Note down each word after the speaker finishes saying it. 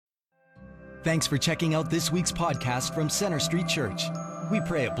Thanks for checking out this week's podcast from Center Street Church. We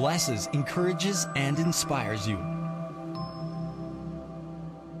pray it blesses, encourages, and inspires you.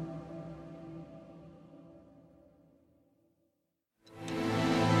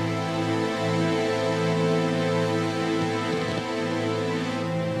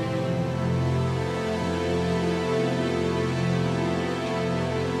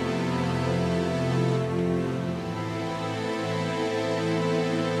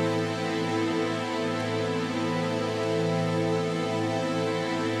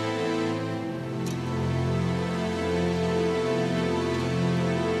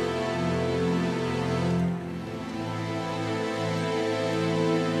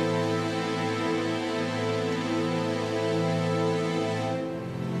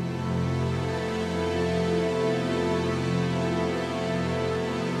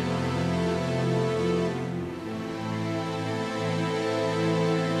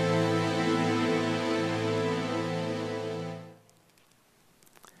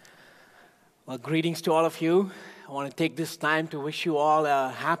 Well, greetings to all of you. I want to take this time to wish you all a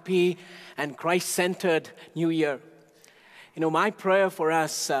happy and Christ-centered New Year. You know, my prayer for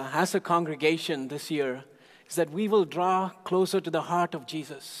us as a congregation this year is that we will draw closer to the heart of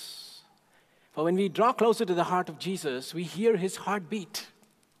Jesus. For when we draw closer to the heart of Jesus, we hear his heartbeat.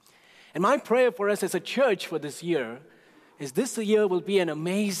 And my prayer for us as a church for this year is this year will be an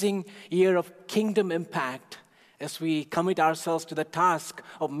amazing year of kingdom impact as we commit ourselves to the task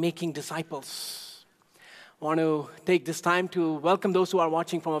of making disciples. I want to take this time to welcome those who are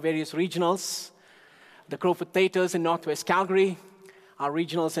watching from our various regionals, the Crowfoot Theaters in Northwest Calgary, our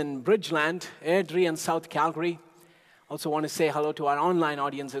regionals in Bridgeland, Airdrie, and South Calgary. Also want to say hello to our online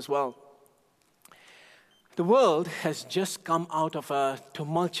audience as well. The world has just come out of a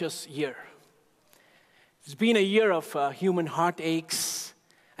tumultuous year. It's been a year of human heartaches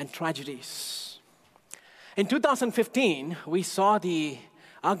and tragedies. In 2015, we saw the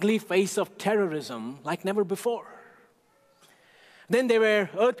ugly face of terrorism like never before. Then there were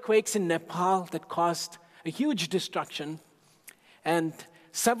earthquakes in Nepal that caused a huge destruction and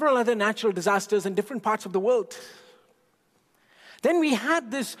several other natural disasters in different parts of the world. Then we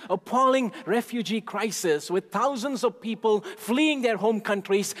had this appalling refugee crisis with thousands of people fleeing their home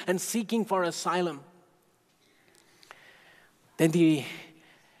countries and seeking for asylum. Then the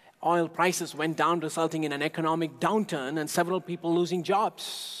oil prices went down, resulting in an economic downturn and several people losing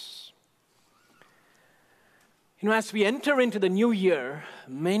jobs. You know, as we enter into the new year,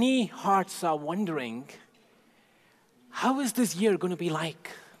 many hearts are wondering, how is this year going to be like?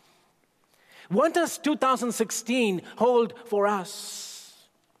 What does 2016 hold for us?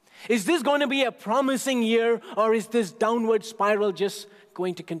 Is this going to be a promising year, or is this downward spiral just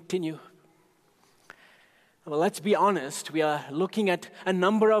going to continue? Well, let's be honest, we are looking at a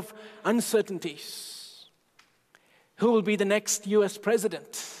number of uncertainties. Who will be the next U.S.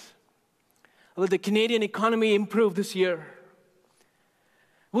 president? Will the Canadian economy improve this year?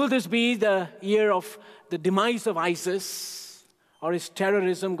 Will this be the year of the demise of ISIS? Or is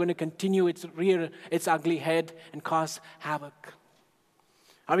terrorism going to continue rear its ugly head and cause havoc?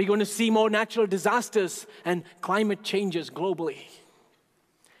 Are we going to see more natural disasters and climate changes globally?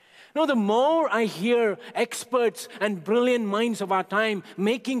 No, the more I hear experts and brilliant minds of our time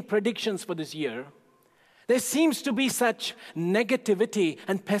making predictions for this year, there seems to be such negativity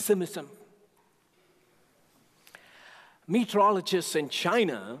and pessimism. Meteorologists in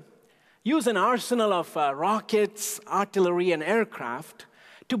China use an arsenal of rockets, artillery, and aircraft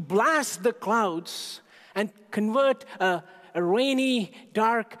to blast the clouds and convert a rainy,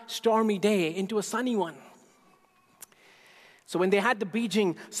 dark, stormy day into a sunny one. So when they had the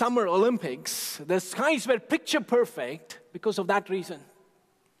Beijing Summer Olympics, the skies were picture perfect because of that reason.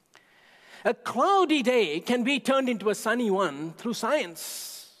 A cloudy day can be turned into a sunny one through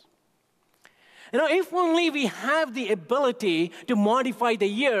science. You know, if only we have the ability to modify the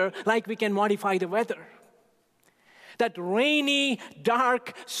year like we can modify the weather. That rainy,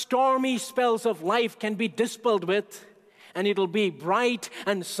 dark, stormy spells of life can be dispelled with, and it'll be bright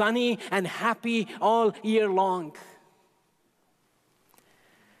and sunny and happy all year long.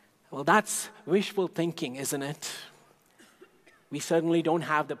 Well, that's wishful thinking, isn't it? We certainly don't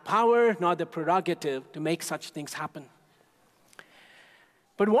have the power nor the prerogative to make such things happen.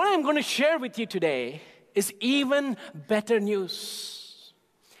 But what I'm going to share with you today is even better news.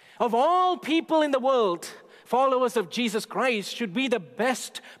 Of all people in the world, followers of Jesus Christ should be the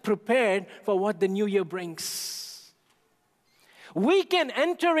best prepared for what the new year brings. We can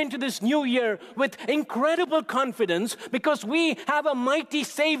enter into this new year with incredible confidence because we have a mighty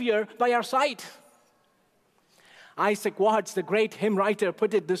Savior by our side. Isaac Watts, the great hymn writer,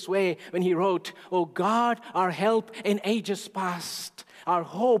 put it this way when he wrote, "O God, our help in ages past, our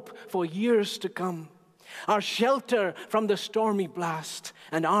hope for years to come, our shelter from the stormy blast,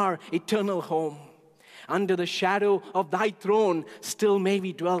 and our eternal home. Under the shadow of thy throne still may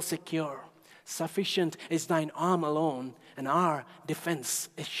we dwell secure. Sufficient is thine arm alone, and our defense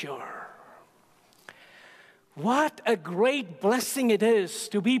is sure." What a great blessing it is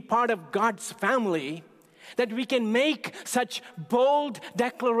to be part of God's family, that we can make such bold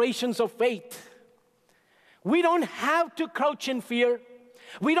declarations of faith. We don't have to crouch in fear.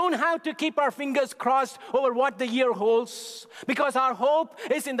 We don't have to keep our fingers crossed over what the year holds, because our hope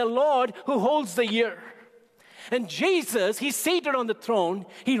is in the Lord who holds the year. And Jesus, He's seated on the throne.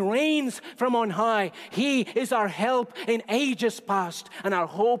 He reigns from on high. He is our help in ages past and our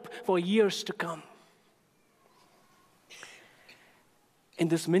hope for years to come. In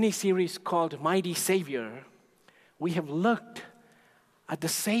this mini-series called Mighty Savior, we have looked at the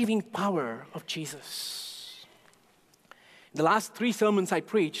saving power of Jesus. In the last 3 sermons I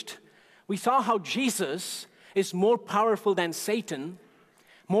preached, we saw how Jesus is more powerful than Satan,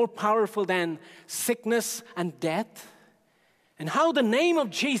 more powerful than sickness and death, and how the name of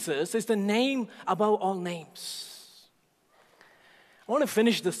Jesus is the name above all names. I want to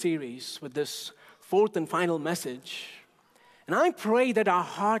finish the series with this 4th and final message. And I pray that our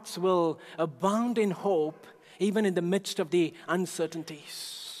hearts will abound in hope even in the midst of the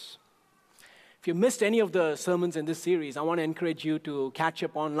uncertainties. If you missed any of the sermons in this series, I want to encourage you to catch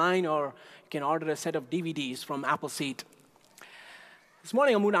up online, or you can order a set of DVDs from Appleseed. This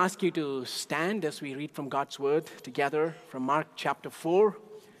morning I'm going to ask you to stand as we read from God's Word together from Mark chapter 4,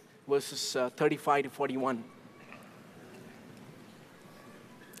 verses 35 to 41.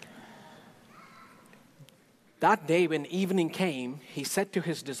 That day when evening came, he said to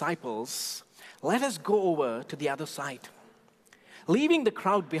his disciples, "Let us go over to the other side." Leaving the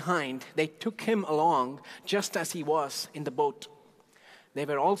crowd behind, they took him along just as he was in the boat. There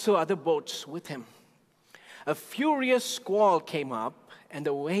were also other boats with him. A furious squall came up, and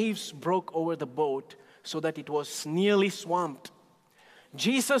the waves broke over the boat so that it was nearly swamped.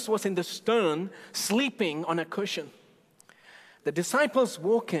 Jesus was in the stern, sleeping on a cushion. The disciples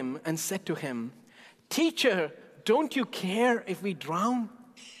woke him and said to him, "Teacher, don't you care if we drown?"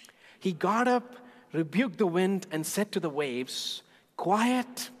 He got up, rebuked the wind, and said to the waves,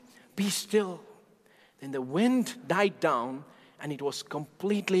 "Quiet, be still." Then the wind died down, and it was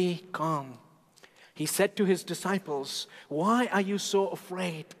completely calm. He said to his disciples, "Why are you so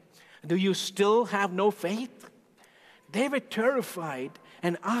afraid? Do you still have no faith?" They were terrified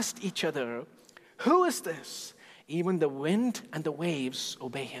and asked each other, "Who is this? Even the wind and the waves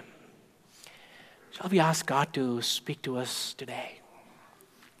obey him." Shall we ask God to speak to us today?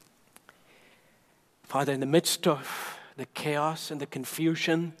 Father, in the midst of the chaos and the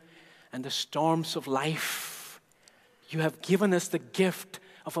confusion and the storms of life, you have given us the gift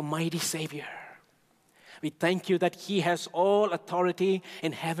of a mighty Savior. We thank you that He has all authority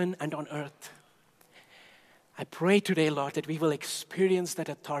in heaven and on earth. I pray today, Lord, that we will experience that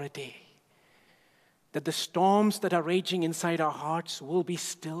authority, that the storms that are raging inside our hearts will be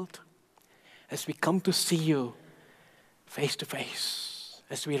stilled as we come to see you face to face.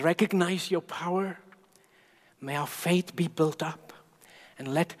 As we recognize your power, may our faith be built up,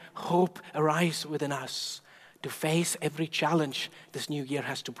 and let hope arise within us to face every challenge this new year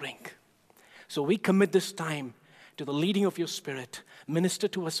has to bring. So we commit this time to the leading of your Spirit. Minister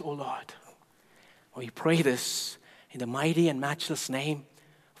to us, O Lord. We pray this in the mighty and matchless name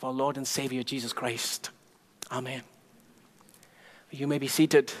of our Lord and Savior, Jesus Christ. Amen. You may be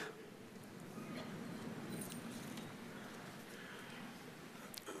seated.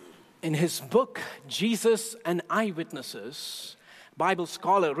 In his book, Jesus and Eyewitnesses, Bible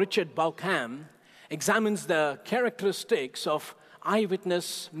scholar Richard Bauckham examines the characteristics of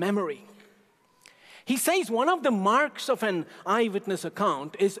eyewitness memory. He says one of the marks of an eyewitness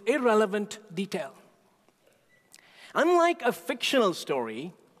account is irrelevant detail. Unlike a fictional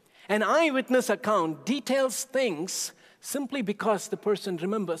story, an eyewitness account details things simply because the person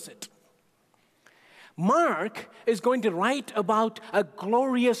remembers it. Mark is going to write about a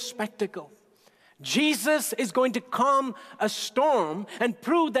glorious spectacle. Jesus is going to calm a storm and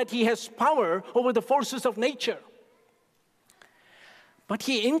prove that he has power over the forces of nature. But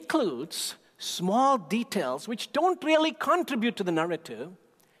he includes small details which don't really contribute to the narrative,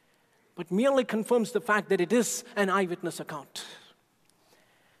 but merely confirms the fact that it is an eyewitness account.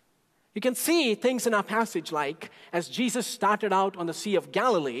 You can see things in our passage like, as Jesus started out on the Sea of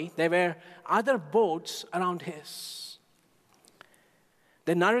Galilee, there were other boats around his.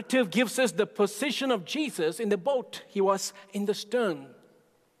 The narrative gives us the position of Jesus in the boat. He was in the stern.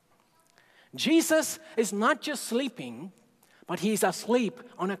 Jesus is not just sleeping, but he's asleep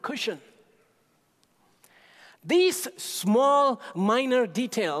on a cushion. These small, minor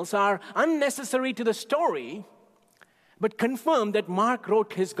details are unnecessary to the story, but confirm that Mark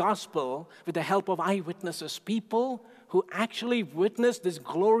wrote his gospel with the help of eyewitnesses, people who actually witnessed this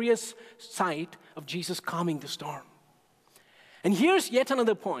glorious sight of Jesus calming the storm. And here's yet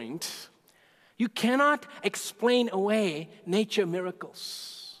another point. You cannot explain away nature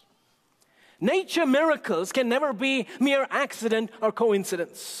miracles. Nature miracles can never be mere accident or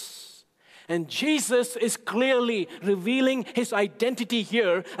coincidence. And Jesus is clearly revealing his identity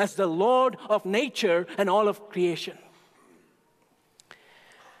here as the Lord of nature and all of creation.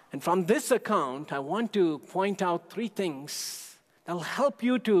 And from this account, I want to point out three things that will help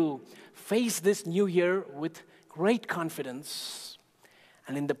you to face this new year with great confidence.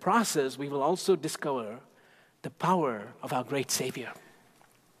 And in the process, we will also discover the power of our great Savior.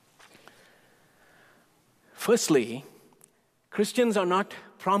 Firstly, Christians are not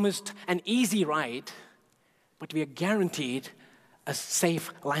promised an easy ride, but we are guaranteed a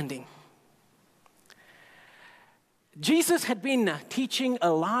safe landing. Jesus had been teaching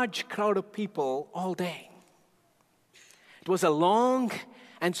a large crowd of people all day. It was a long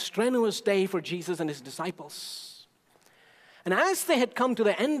and strenuous day for Jesus and his disciples. And as they had come to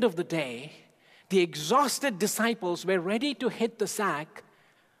the end of the day, the exhausted disciples were ready to hit the sack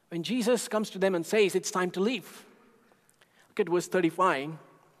when Jesus comes to them and says, it's time to leave. Look at verse 35.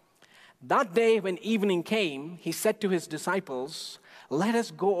 That day when evening came, he said to his disciples, let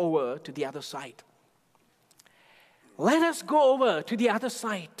us go over to the other side. Let us go over to the other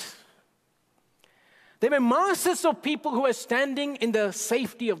side. There were masses of people who were standing in the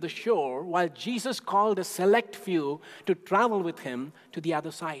safety of the shore while Jesus called a select few to travel with him to the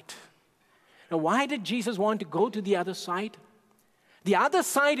other side. Now, why did Jesus want to go to the other side? The other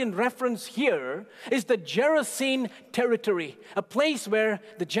side in reference here is the Gerasene territory, a place where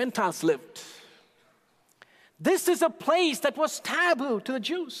the Gentiles lived. This is a place that was taboo to the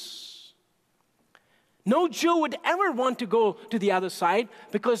Jews. No Jew would ever want to go to the other side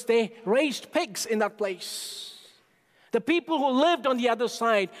because they raised pigs in that place. The people who lived on the other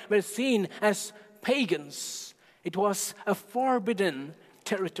side were seen as pagans. It was a forbidden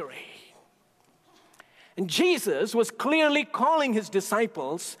territory. And Jesus was clearly calling his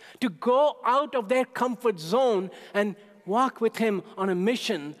disciples to go out of their comfort zone and walk with him on a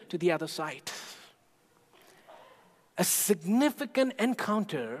mission to the other side. A significant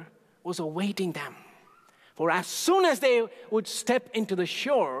encounter was awaiting them. For as soon as they would step into the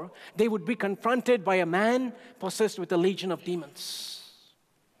shore, they would be confronted by a man possessed with a legion of demons.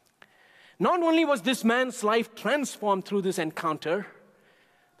 Not only was this man's life transformed through this encounter,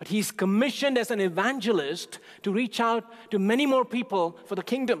 but he's commissioned as an evangelist to reach out to many more people for the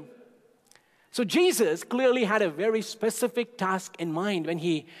kingdom. So Jesus clearly had a very specific task in mind when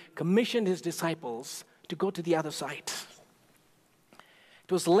he commissioned his disciples to go to the other side.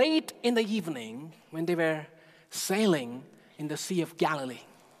 It was late in the evening when they were sailing in the Sea of Galilee.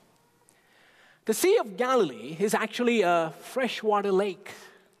 The Sea of Galilee is actually a freshwater lake.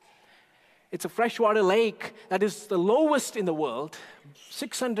 It's a freshwater lake that is the lowest in the world,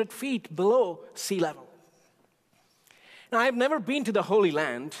 600 feet below sea level. Now, I've never been to the Holy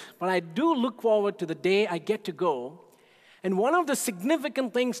Land, but I do look forward to the day I get to go. And one of the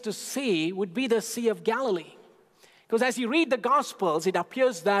significant things to see would be the Sea of Galilee. Because as you read the Gospels, it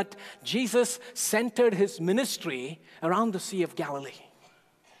appears that Jesus centered his ministry around the Sea of Galilee.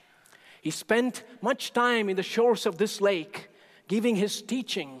 He spent much time in the shores of this lake, giving his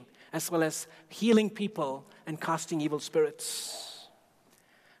teaching as well as healing people and casting evil spirits.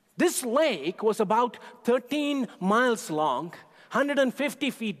 This lake was about 13 miles long, 150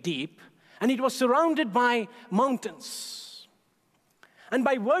 feet deep, and it was surrounded by mountains. And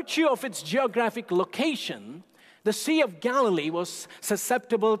by virtue of its geographic location, the Sea of Galilee was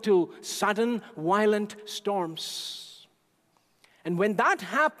susceptible to sudden, violent storms. And when that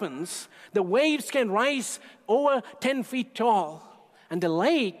happens, the waves can rise over 10 feet tall, and the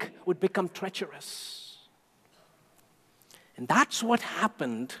lake would become treacherous. And that's what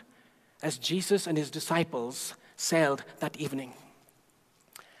happened as Jesus and his disciples sailed that evening.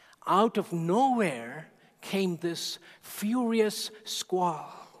 Out of nowhere came this furious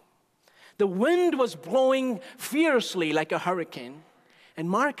squall. The wind was blowing fiercely like a hurricane, and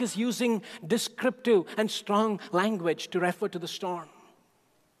Mark is using descriptive and strong language to refer to the storm.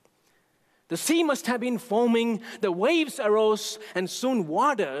 The sea must have been foaming, the waves arose, and soon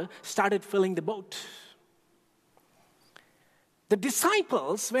water started filling the boat. The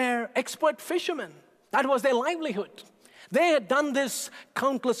disciples were expert fishermen. That was their livelihood. They had done this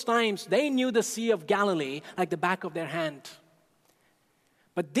countless times. They knew the Sea of Galilee like the back of their hand.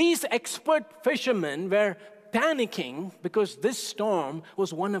 But these expert fishermen were panicking because this storm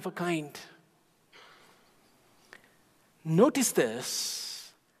was one of a kind. Notice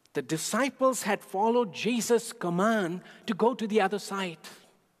this. The disciples had followed Jesus' command to go to the other side.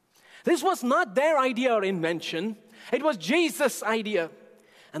 This was not their idea or invention. It was Jesus' idea.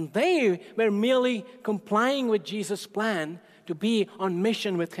 And they were merely complying with Jesus' plan to be on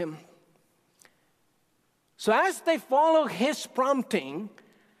mission with him. So as they follow his prompting,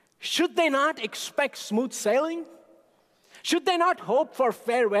 should they not expect smooth sailing? Should they not hope for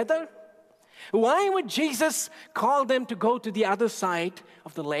fair weather? Why would Jesus call them to go to the other side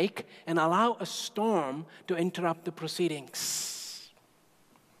of the lake and allow a storm to interrupt the proceedings?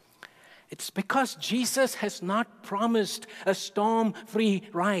 It's because Jesus has not promised a storm-free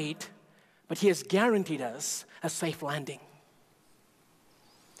ride, but he has guaranteed us a safe landing.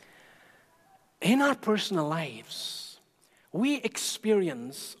 In our personal lives, we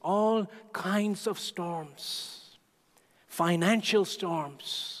experience all kinds of storms, financial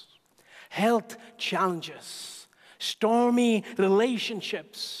storms, health challenges, stormy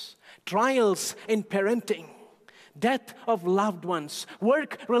relationships, trials in parenting, death of loved ones,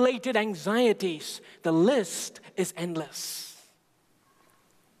 work-related anxieties. The list is endless.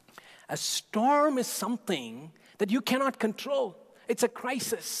 A storm is something that you cannot control. It's a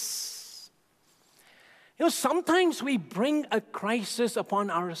crisis. Sometimes we bring a crisis upon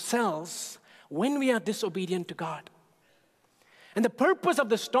ourselves when we are disobedient to God. And the purpose of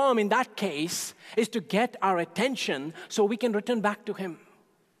the storm in that case is to get our attention so we can return back to him.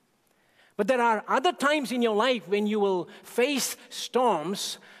 But there are other times in your life when you will face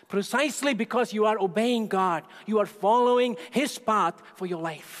storms precisely because you are obeying God. You are following his path for your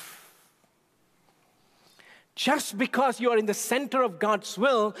life. Just because you are in the center of God's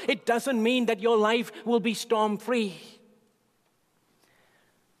will, it doesn't mean that your life will be storm-free.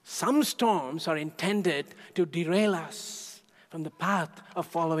 Some storms are intended to derail us from the path of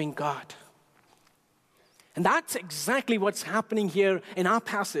following God. And that's exactly what's happening here in our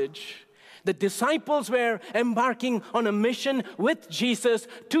passage. The disciples were embarking on a mission with Jesus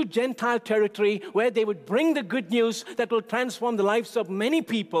to Gentile territory where they would bring the good news that will transform the lives of many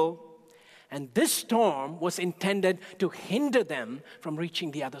people. And this storm was intended to hinder them from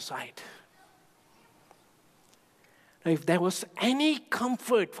reaching the other side. Now, if there was any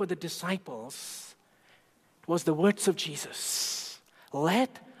comfort for the disciples, it was the words of Jesus.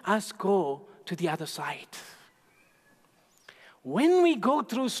 Let us go to the other side. When we go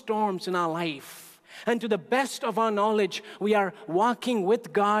through storms in our life, and to the best of our knowledge, we are walking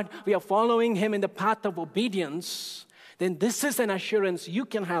with God, we are following him in the path of obedience, then this is an assurance you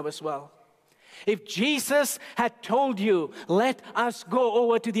can have as well. If Jesus had told you, let us go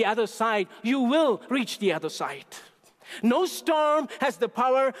over to the other side, you will reach the other side. No storm has the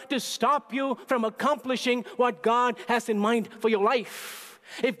power to stop you from accomplishing what God has in mind for your life.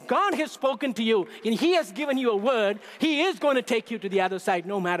 If God has spoken to you and he has given you a word, he is going to take you to the other side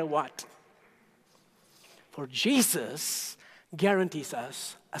no matter what. For Jesus guarantees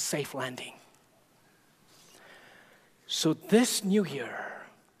us a safe landing. So this new year,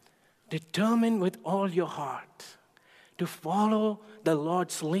 determine with all your heart to follow the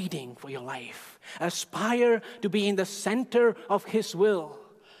Lord's leading for your life. Aspire to be in the center of his will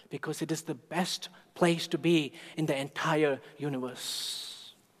because it is the best place to be in the entire universe.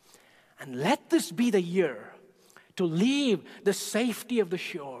 And let this be the year to leave the safety of the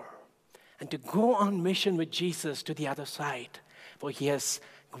shore and to go on mission with Jesus to the other side, for he has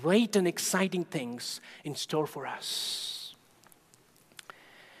great and exciting things in store for us.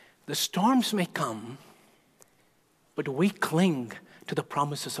 The storms may come, but we cling to the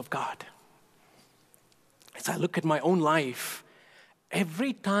promises of God. As I look at my own life,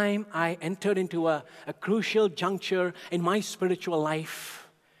 every time I entered into a crucial juncture in my spiritual life,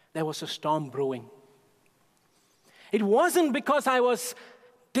 there was a storm brewing. It wasn't because I was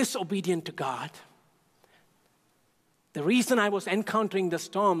disobedient to God. The reason I was encountering the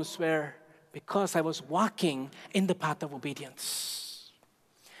storms were because I was walking in the path of obedience.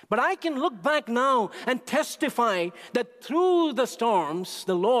 But I can look back now and testify that through the storms,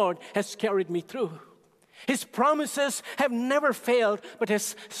 the Lord has carried me through. His promises have never failed, but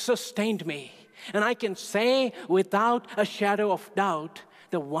has sustained me. And I can say without a shadow of doubt,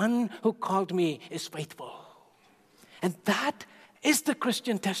 the one who called me is faithful. And that is the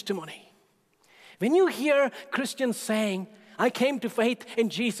Christian testimony. When you hear Christians saying, I came to faith in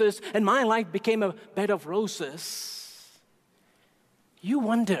Jesus and my life became a bed of roses, You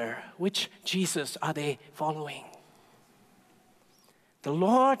wonder which Jesus are they following. The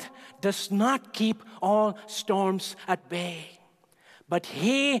Lord does not keep all storms at bay, but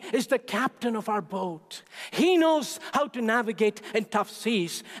He is the captain of our boat. He knows how to navigate in tough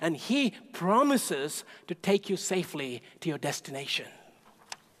seas, and He promises to take you safely to your destination.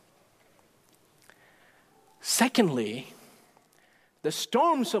 Secondly, the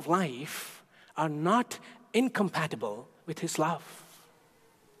storms of life are not incompatible with His love.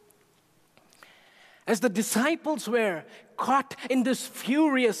 As the disciples were caught in this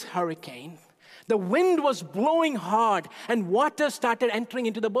furious hurricane, the wind was blowing hard and water started entering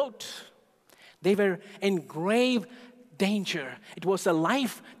into the boat. They were in grave danger. It was a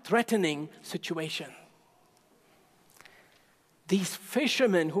life-threatening situation. These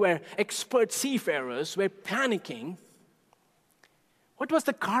fishermen who were expert seafarers were panicking. What was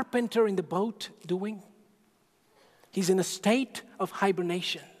the carpenter in the boat doing? He's in a state of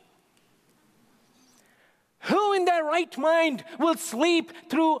hibernation. Who in their right mind will sleep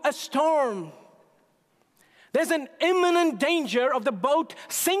through a storm? There's an imminent danger of the boat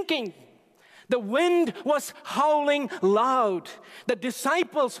sinking. The wind was howling loud. The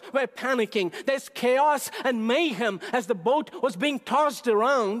disciples were panicking. There's chaos and mayhem as the boat was being tossed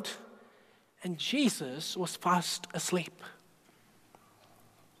around. And Jesus was fast asleep.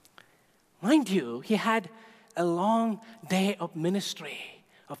 Mind you, He had a long day of ministry,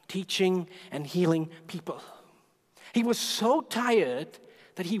 of teaching and healing people. He was so tired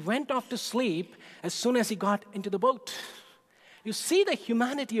that He went off to sleep as soon as He got into the boat. You see the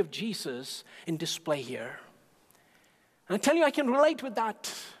humanity of Jesus in display here. And I tell you, I can relate with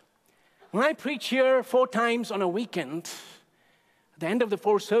that. When I preach here 4 times on a weekend, at the end of the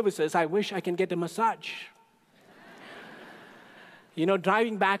 4 services, I wish I can get a massage.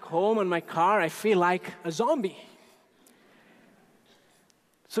 Driving back home in my car, I feel like a zombie.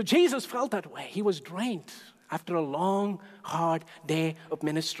 So Jesus felt that way. He was drained after a long, hard day of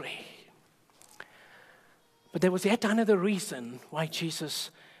ministry. But there was yet another reason why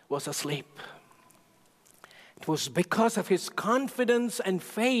Jesus was asleep. It was because of His confidence and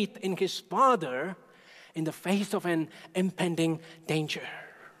faith in His Father in the face of an impending danger.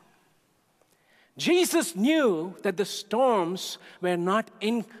 Jesus knew that the storms were not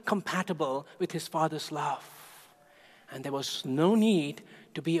incompatible with His Father's love. And there was no need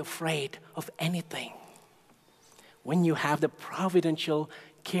to be afraid of anything when you have the providential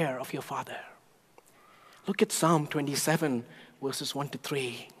care of your Father. Look at Psalm 27, verses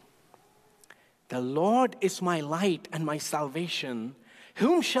 1-3. The Lord is my light and my salvation.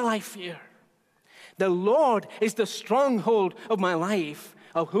 Whom shall I fear? The Lord is the stronghold of my life.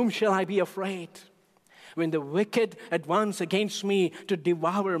 Of whom shall I be afraid? When the wicked advance against me to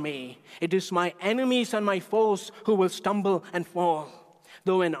devour me, it is my enemies and my foes who will stumble and fall.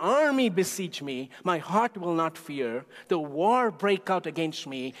 Though an army besiege me, my heart will not fear. Though war break out against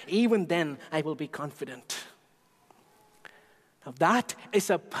me, even then I will be confident. Now that is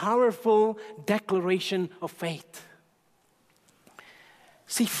a powerful declaration of faith.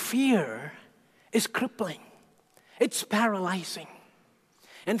 See, fear is crippling. It's paralyzing.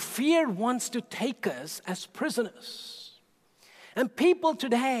 And fear wants to take us as prisoners. And people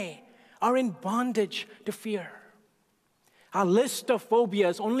today are in bondage to fear. Our list of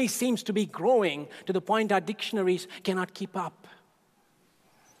phobias only seems to be growing to the point our dictionaries cannot keep up.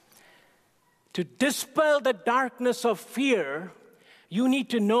 To dispel the darkness of fear, you need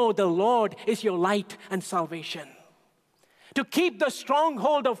to know the Lord is your light and salvation. To keep the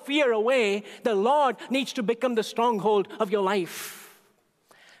stronghold of fear away, the Lord needs to become the stronghold of your life.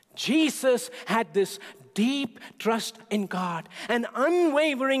 Jesus had this deep trust in God, an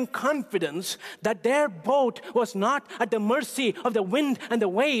unwavering confidence that their boat was not at the mercy of the wind and the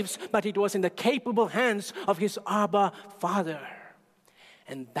waves, but it was in the capable hands of his Abba Father.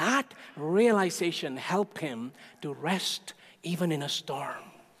 And that realization helped him to rest even in a storm.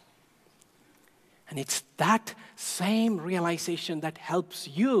 And it's that same realization that helps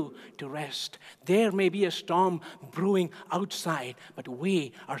you to rest. There may be a storm brewing outside, but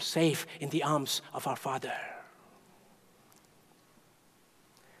we are safe in the arms of our Father.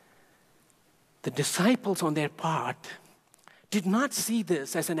 The disciples, on their part, did not see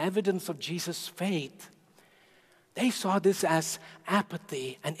this as an evidence of Jesus' faith. They saw this as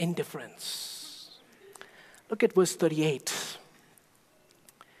apathy and indifference. Look at verse 38.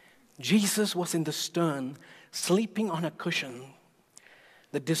 Jesus was in the stern, sleeping on a cushion.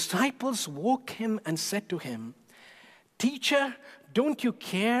 The disciples woke him and said to him, "Teacher, don't you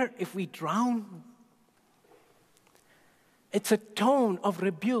care if we drown?" It's a tone of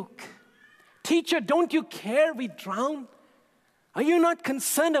rebuke. "Teacher, don't you care we drown?" Are you not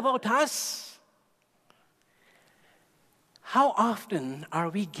concerned about us? How often are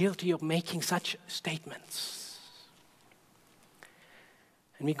we guilty of making such statements?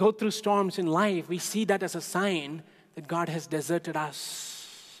 And we go through storms in life, we see that as a sign that God has deserted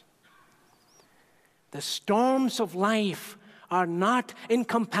us. The storms of life are not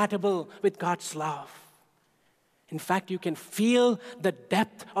incompatible with God's love. In fact, you can feel the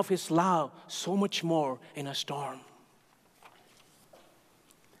depth of His love so much more in a storm.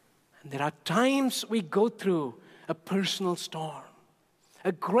 And there are times we go through a personal storm,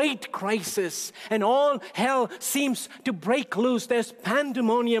 a great crisis, and all hell seems to break loose. There's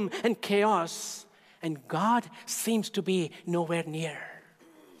pandemonium and chaos, and God seems to be nowhere near.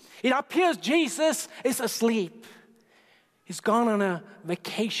 It appears Jesus is asleep. He's gone on a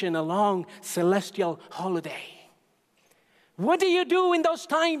vacation, a long celestial holiday. What do you do in those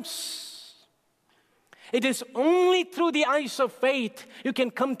times? It is only through the eyes of faith you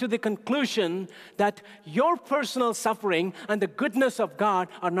can come to the conclusion that your personal suffering and the goodness of God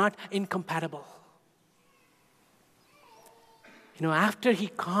are not incompatible. You know, after He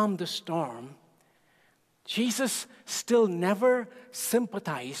calmed the storm, Jesus still never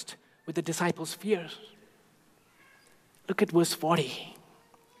sympathized with the disciples' fears. Look at verse 40.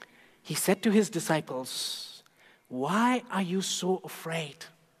 He said to His disciples, "Why are you so afraid?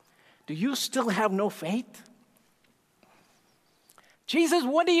 Do you still have no faith?" Jesus,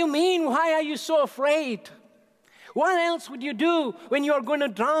 what do you mean? Why are you so afraid? What else would you do when you are going to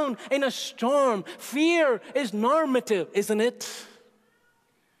drown in a storm? Fear is normative, isn't it?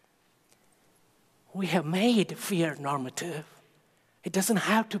 We have made fear normative. It doesn't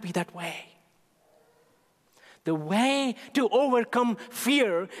have to be that way. The way to overcome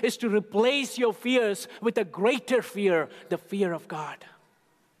fear is to replace your fears with a greater fear, the fear of God.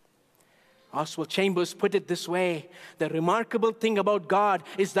 Oswald Chambers put it this way: the remarkable thing about God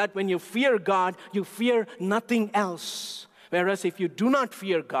is that when you fear God, you fear nothing else. Whereas if you do not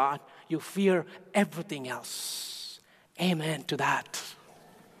fear God, you fear everything else. Amen to that.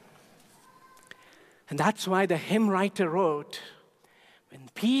 And that's why the hymn writer wrote, "When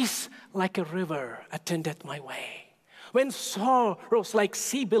peace like a river attendeth my way, when sorrows like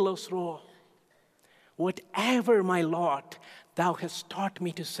sea billows roll, whatever, my Lord, thou hast taught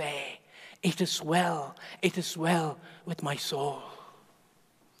me to say, it is well with my soul."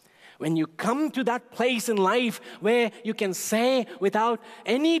 When you come to that place in life where you can say without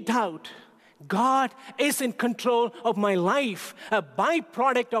any doubt, God is in control of my life, a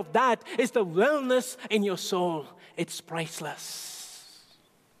byproduct of that is the wellness in your soul. It's priceless.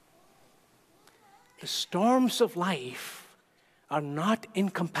 The storms of life are not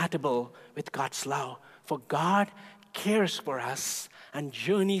incompatible with God's love, for God cares for us and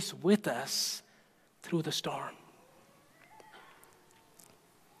journeys with us through the storm.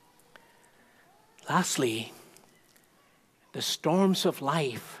 Lastly, the storms of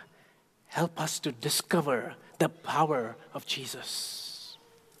life help us to discover the power of Jesus.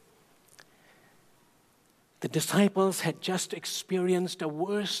 The disciples had just experienced a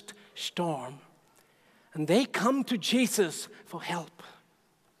worst storm, and they come to Jesus for help.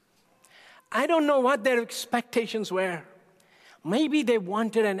 I don't know what their expectations were. Maybe they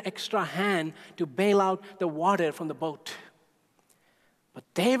wanted an extra hand to bail out the water from the boat. But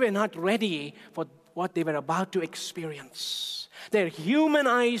they were not ready for what they were about to experience. Their human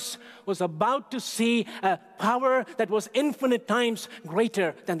eyes was about to see a power that was infinite times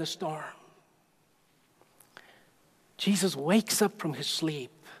greater than the storm. Jesus wakes up from his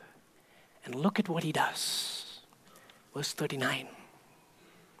sleep, and look at what he does. Verse 39.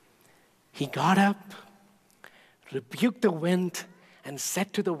 He got up, rebuked the wind, and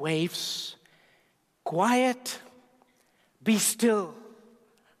said to the waves, "Quiet, be still."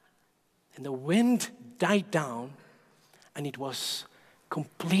 And the wind died down, and it was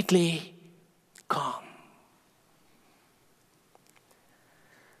completely calm.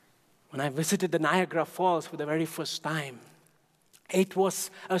 When I visited the Niagara Falls for the very first time, it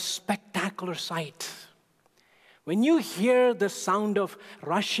was a spectacular sight. When you hear the sound of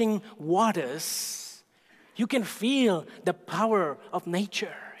rushing waters, you can feel the power of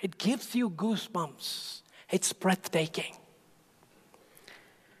nature. It gives you goosebumps. It's breathtaking.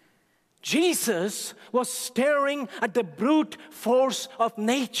 Jesus was staring at the brute force of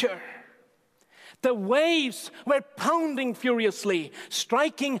nature. The waves were pounding furiously,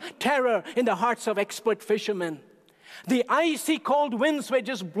 striking terror in the hearts of expert fishermen. The icy cold winds were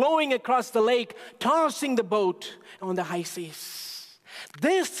just blowing across the lake, tossing the boat on the high seas.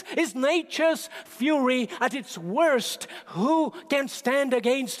 This is nature's fury at its worst. Who can stand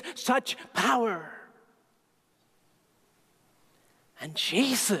against such power? And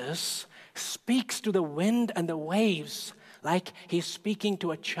Jesus speaks to the wind and the waves like he's speaking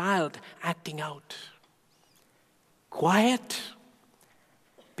to a child acting out. Quiet,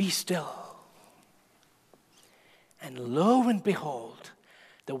 be still. And lo and behold,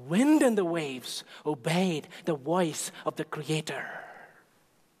 the wind and the waves obeyed the voice of the Creator.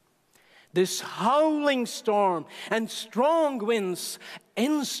 This howling storm and strong winds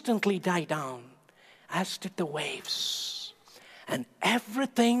instantly died down, as did the waves. And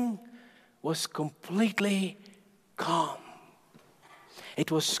everything was completely calm.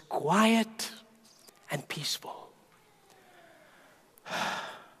 It was quiet and peaceful.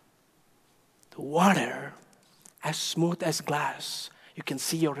 The water, as smooth as glass, you can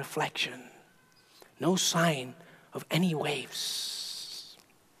see your reflection. No sign of any waves.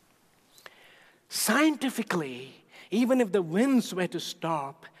 Scientifically, even if the winds were to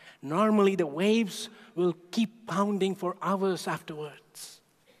stop, normally the waves will keep pounding for hours afterwards.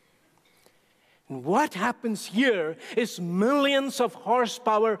 And what happens here is millions of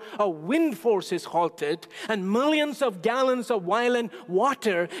horsepower of wind force is halted, and millions of gallons of violent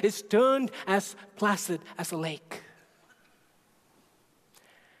water is turned as placid as a lake.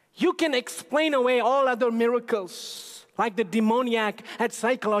 You can explain away all other miracles, like the demoniac had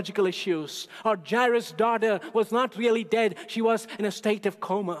psychological issues, or Jairus' daughter was not really dead, she was in a state of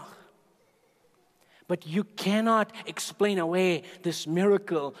coma. But you cannot explain away this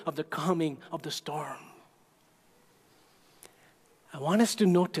miracle of the calming of the storm. I want us to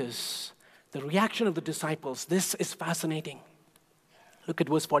notice the reaction of the disciples. This is fascinating. Look at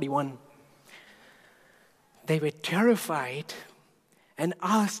verse 41. They were terrified and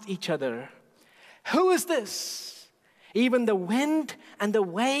asked each other, "Who is this? Even the wind and the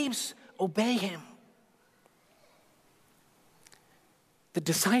waves obey him." The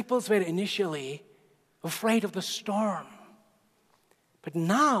disciples were initially afraid of the storm, but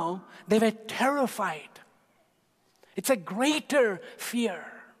now they were terrified. It's a greater fear.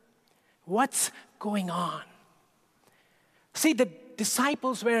 What's going on? See, the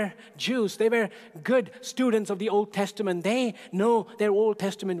disciples were Jews. They were good students of the Old Testament. They know their Old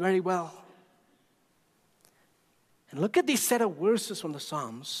Testament very well. And look at this set of verses from the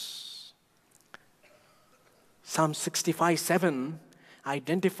Psalms. Psalm 65:7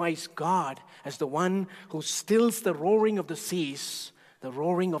 identifies God as the one who stills the roaring of the seas, the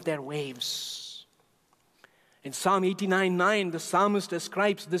roaring of their waves. In Psalm 89:9, the psalmist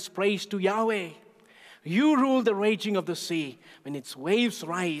describes this praise to Yahweh. You rule the raging of the sea. When its waves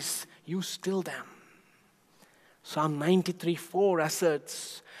rise, you still them. Psalm 93:4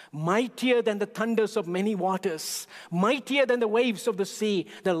 asserts, mightier than the thunders of many waters, mightier than the waves of the sea,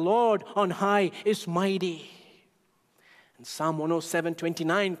 the Lord on high is mighty. And Psalm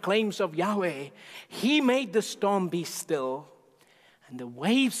 107:29 claims of Yahweh, He made the storm be still, and the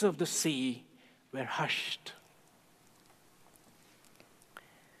waves of the sea were hushed.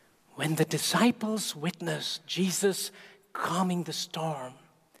 When the disciples witnessed Jesus calming the storm,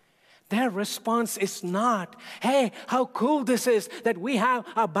 their response is not, "Hey, how cool this is that we have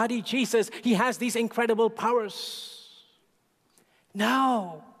our buddy Jesus. He has these incredible powers."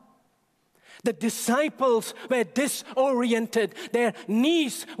 No. The disciples were disoriented. Their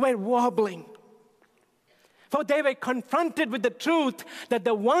knees were wobbling. For they were confronted with the truth that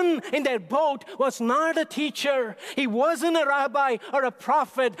the one in their boat was not a teacher. He wasn't a rabbi or a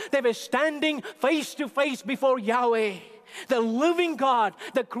prophet. They were standing face to face before Yahweh, the living God,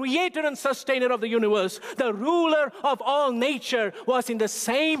 the creator and sustainer of the universe, the ruler of all nature, was in the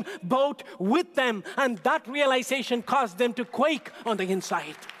same boat with them. And that realization caused them to quake on the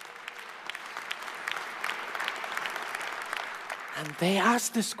inside. And they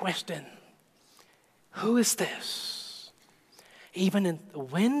asked this question, who is this? Even in the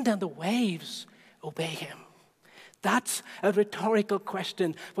wind and the waves obey him. That's a rhetorical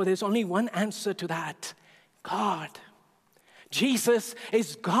question, for there's only one answer to that: God. Jesus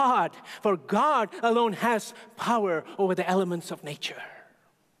is God, for God alone has power over the elements of nature.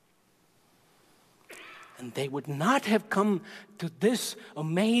 And they would not have come to this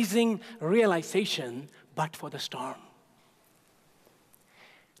amazing realization but for the storm.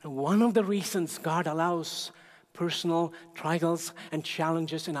 And one of the reasons God allows personal trials and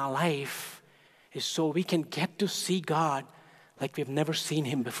challenges in our life is so we can get to see God like we've never seen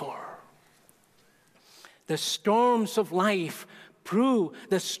him before. The storms of life prove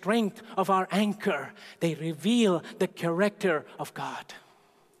the strength of our anchor. They reveal the character of God.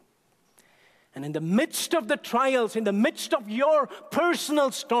 And in the midst of the trials, in the midst of your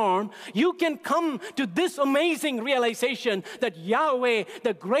personal storm, you can come to this amazing realization that Yahweh,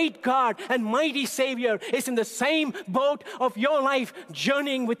 the great God and mighty Savior, is in the same boat of your life,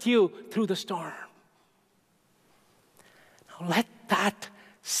 journeying with you through the storm. Now let that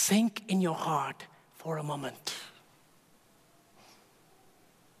sink in your heart for a moment.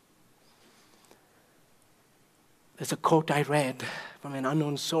 There's a quote I read from an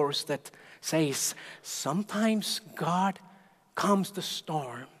unknown source that says, sometimes God calms the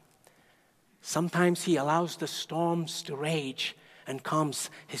storm. Sometimes he allows the storms to rage and calms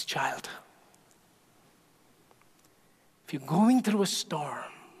his child. If you're going through a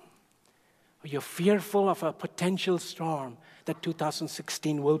storm, or you're fearful of a potential storm that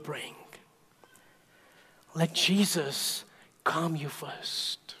 2016 will bring, let Jesus calm you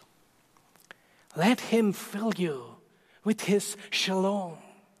first. Let him fill you with his shalom,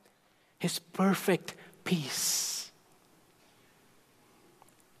 his perfect peace.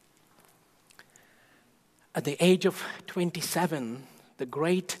 At the age of 27, the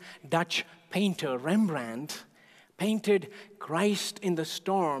great Dutch painter Rembrandt painted Christ in the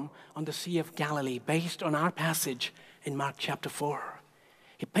storm on the Sea of Galilee, based on our passage in Mark chapter 4.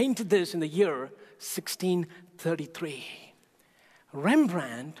 He painted this in the year 1633.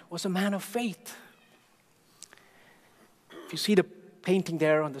 Rembrandt was a man of faith. If you see the painting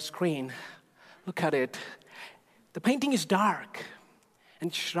there on the screen, look at it. The painting is dark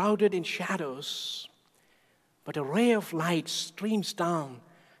and shrouded in shadows, but a ray of light streams down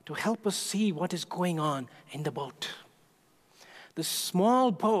to help us see what is going on in the boat. The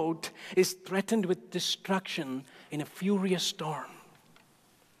small boat is threatened with destruction in a furious storm.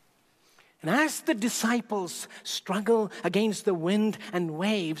 And as the disciples struggle against the wind and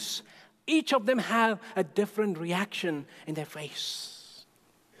waves, each of them have a different reaction in their face.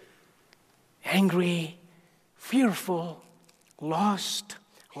 Angry, fearful, lost,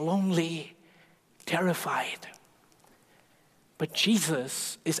 lonely, terrified. But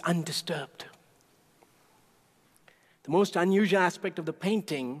Jesus is undisturbed. The most unusual aspect of the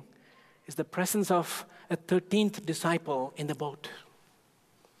painting is the presence of a 13th disciple in the boat.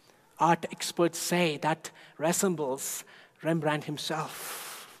 Art experts say that resembles Rembrandt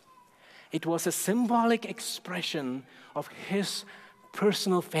himself. It was a symbolic expression of his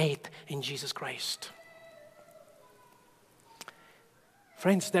personal faith in Jesus Christ.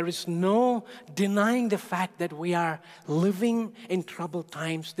 Friends, there is no denying the fact that we are living in troubled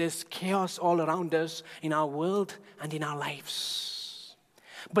times. There's chaos all around us in our world and in our lives.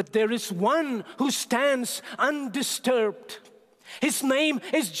 But there is one who stands undisturbed. His name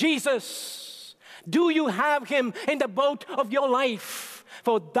is Jesus. Do you have him in the boat of your life?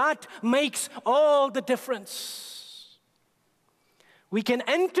 For that makes all the difference. We can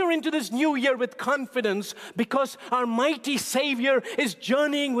enter into this new year with confidence because our mighty Savior is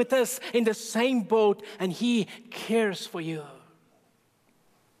journeying with us in the same boat, and he cares for you.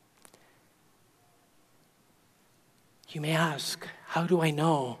 You may ask, how do I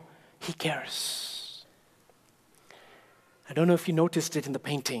know he cares? I don't know if you noticed it in the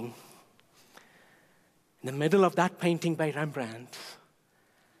painting. In the middle of that painting by Rembrandt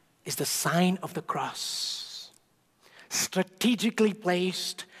is the sign of the cross, strategically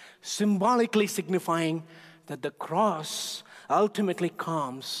placed, symbolically signifying that the cross ultimately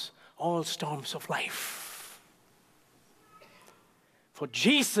calms all storms of life. For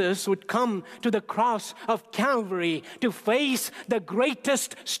Jesus would come to the cross of Calvary to face the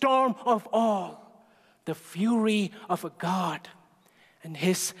greatest storm of all, the fury of a God and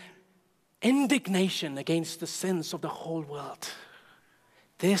his indignation against the sins of the whole world.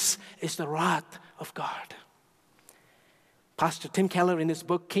 This is the wrath of God. Pastor Tim Keller, in his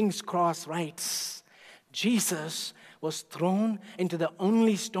book King's Cross, writes, Jesus was thrown into the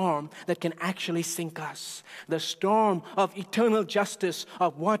only storm that can actually sink us, the storm of eternal justice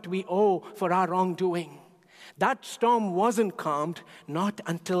of what we owe for our wrongdoing. That storm wasn't calmed, not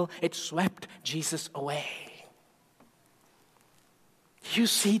until it swept Jesus away. You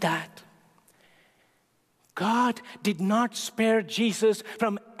see that? God did not spare Jesus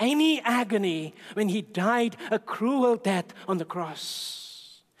from any agony when he died a cruel death on the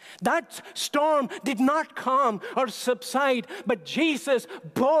cross. That storm did not calm or subside, but Jesus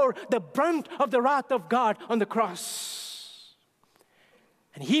bore the brunt of the wrath of God on the cross.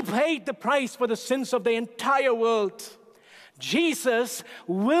 And he paid the price for the sins of the entire world. Jesus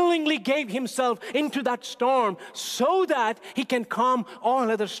willingly gave himself into that storm so that he can calm all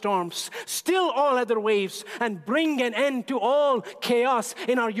other storms, still all other waves, and bring an end to all chaos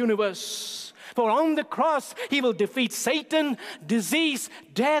in our universe. For on the cross, he will defeat Satan, disease,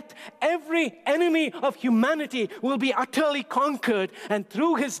 death. Every enemy of humanity will be utterly conquered. And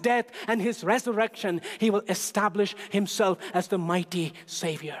through his death and his resurrection, he will establish himself as the mighty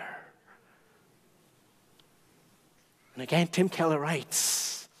Savior. And again, Tim Keller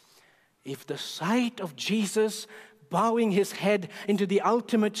writes, if the sight of Jesus bowing his head into the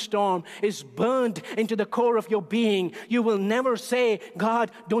ultimate storm is burned into the core of your being, you will never say,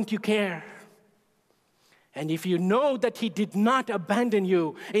 God, don't you care? And if you know that he did not abandon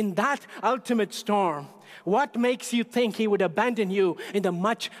you in that ultimate storm, what makes you think he would abandon you in the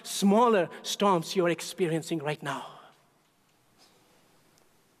much smaller storms you're experiencing right now?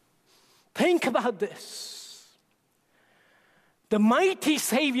 Think about this. The mighty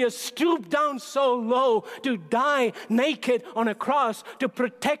Savior stooped down so low to die naked on a cross to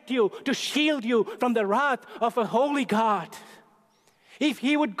protect you, to shield you from the wrath of a holy God. If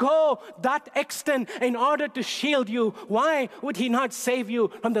he would go that extent in order to shield you, why would he not save you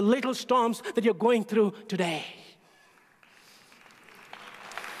from the little storms that you're going through today?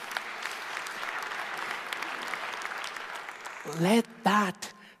 Let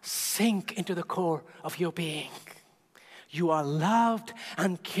that sink into the core of your being. You are loved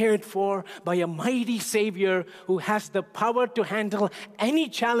and cared for by a mighty Savior who has the power to handle any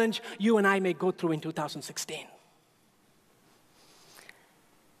challenge you and I may go through in 2016.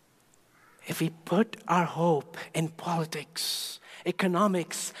 If we put our hope in politics,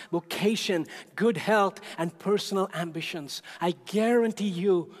 economics, vocation, good health, and personal ambitions, I guarantee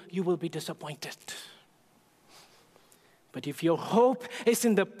you, you will be disappointed. But if your hope is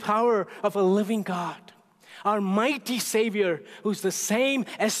in the power of a living God, our mighty Savior, who's the same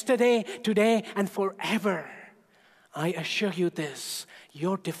yesterday, today, and forever, I assure you this,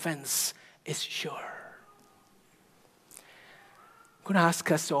 your defense is sure. I'm going to ask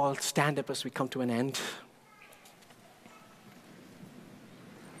us to all stand up as we come to an end.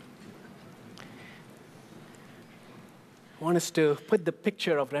 I want us to put the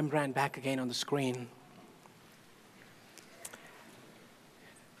picture of Rembrandt back again on the screen.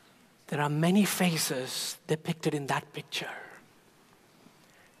 There are many faces depicted in that picture.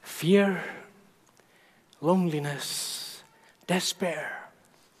 Fear, loneliness, despair,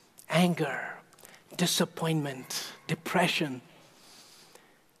 anger, disappointment, depression.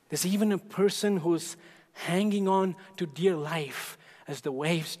 There's even a person who's hanging on to dear life as the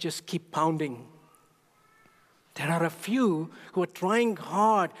waves just keep pounding. There are a few who are trying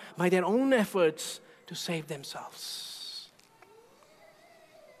hard by their own efforts to save themselves.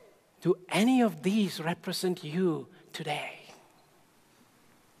 Do any of these represent you today?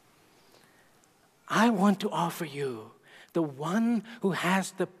 I want to offer you the one who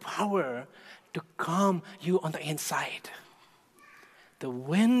has the power to calm you on the inside. The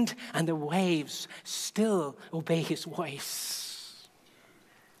wind and the waves still obey his voice.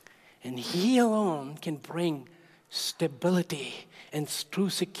 And he alone can bring stability and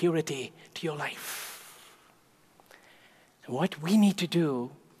true security to your life. And what we need to do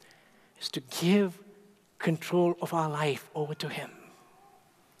is to give control of our life over to him.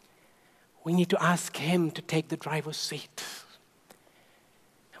 We need to ask him to take the driver's seat.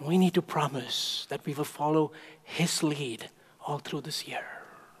 And we need to promise that we will follow his lead all through this year.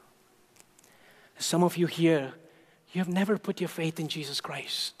 Some of you here, you have never put your faith in Jesus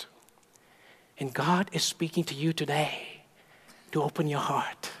Christ. And God is speaking to you today to open your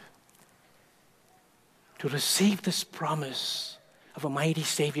heart, to receive this promise of a mighty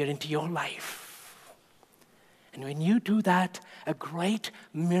Savior into your life. And when you do that, a great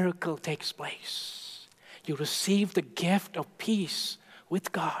miracle takes place. You receive the gift of peace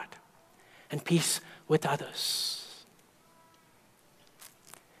with God and peace with others.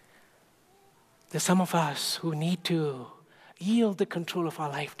 There's some of us who need to yield the control of our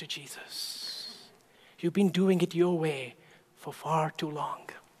life to Jesus. You've been doing it your way for far too long.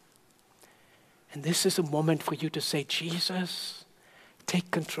 And this is a moment for you to say, Jesus, take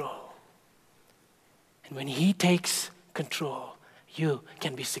control. And when he takes control, you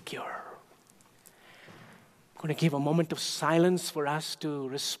can be secure. I'm going to give a moment of silence for us to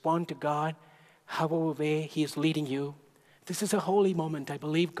respond to God, however way he is leading you. This is a holy moment. I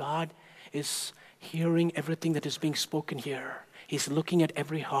believe God is hearing everything that is being spoken here. He's looking at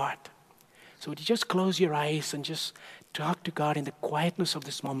every heart. So would you just close your eyes and just talk to God in the quietness of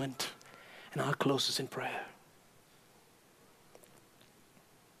this moment, and I'll close this in prayer.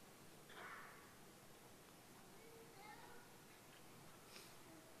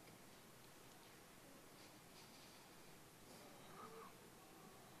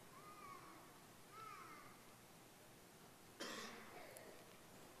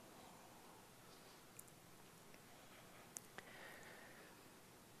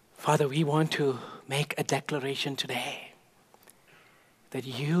 Father, we want to make a declaration today that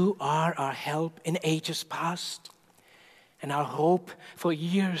you are our help in ages past and our hope for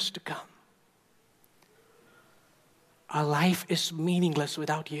years to come. Our life is meaningless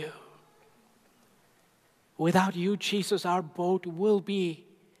without you. Without you, Jesus, our boat will be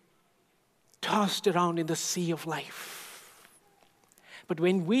tossed around in the sea of life. But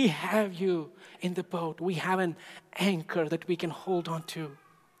when we have you in the boat, we have an anchor that we can hold on to,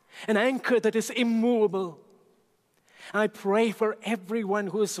 an anchor that is immovable. I pray for everyone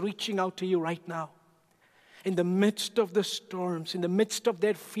who is reaching out to you right now. In the midst of the storms, in the midst of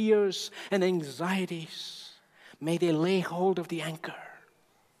their fears and anxieties, may they lay hold of the anchor.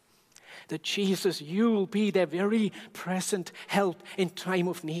 That Jesus, you will be their very present help in time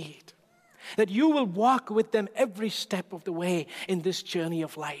of need. That you will walk with them every step of the way in this journey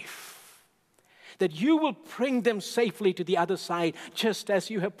of life. That you will bring them safely to the other side, just as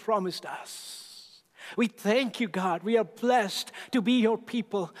you have promised us. We thank you, God. We are blessed to be your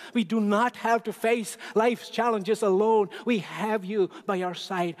people. We do not have to face life's challenges alone. We have you by our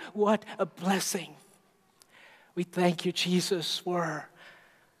side. What a blessing. We thank you, Jesus, for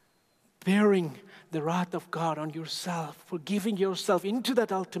bearing the wrath of God on yourself, for giving yourself into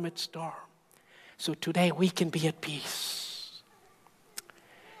that ultimate storm. So today we can be at peace.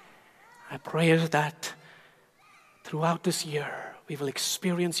 I pray that throughout this year we will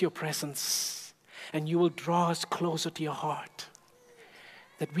experience your presence and you will draw us closer to your heart.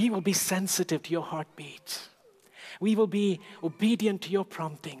 That we will be sensitive to your heartbeat. We will be obedient to your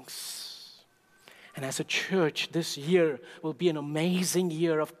promptings. And as a church, this year will be an amazing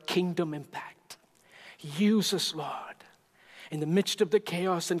year of kingdom impact. Use us, Lord. In the midst of the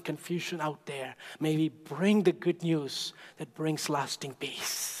chaos and confusion out there, may we bring the good news that brings lasting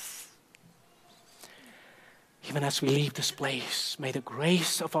peace. Even as we leave this place, may the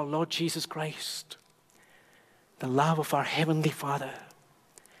grace of our Lord Jesus Christ, the love of our Heavenly Father,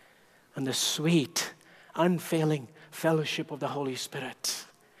 and the sweet, unfailing fellowship of the Holy Spirit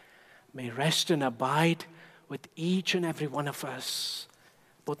may rest and abide with each and every one of us,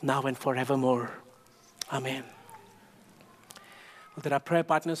 both now and forevermore. Amen. Well, there are prayer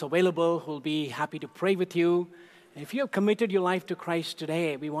partners available who will be happy to pray with you. And if you have committed your life to Christ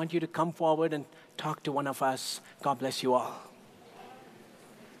today, we want you to come forward and talk to one of us. God bless you all.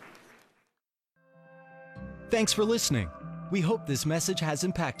 Thanks for listening. We hope this message has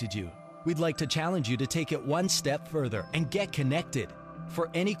impacted you. We'd like to challenge you to take it one step further and get connected. For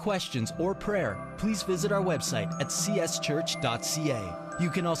any questions or prayer, please visit our website at cschurch.ca. You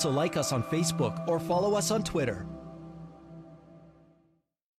can also like us on Facebook or follow us on Twitter.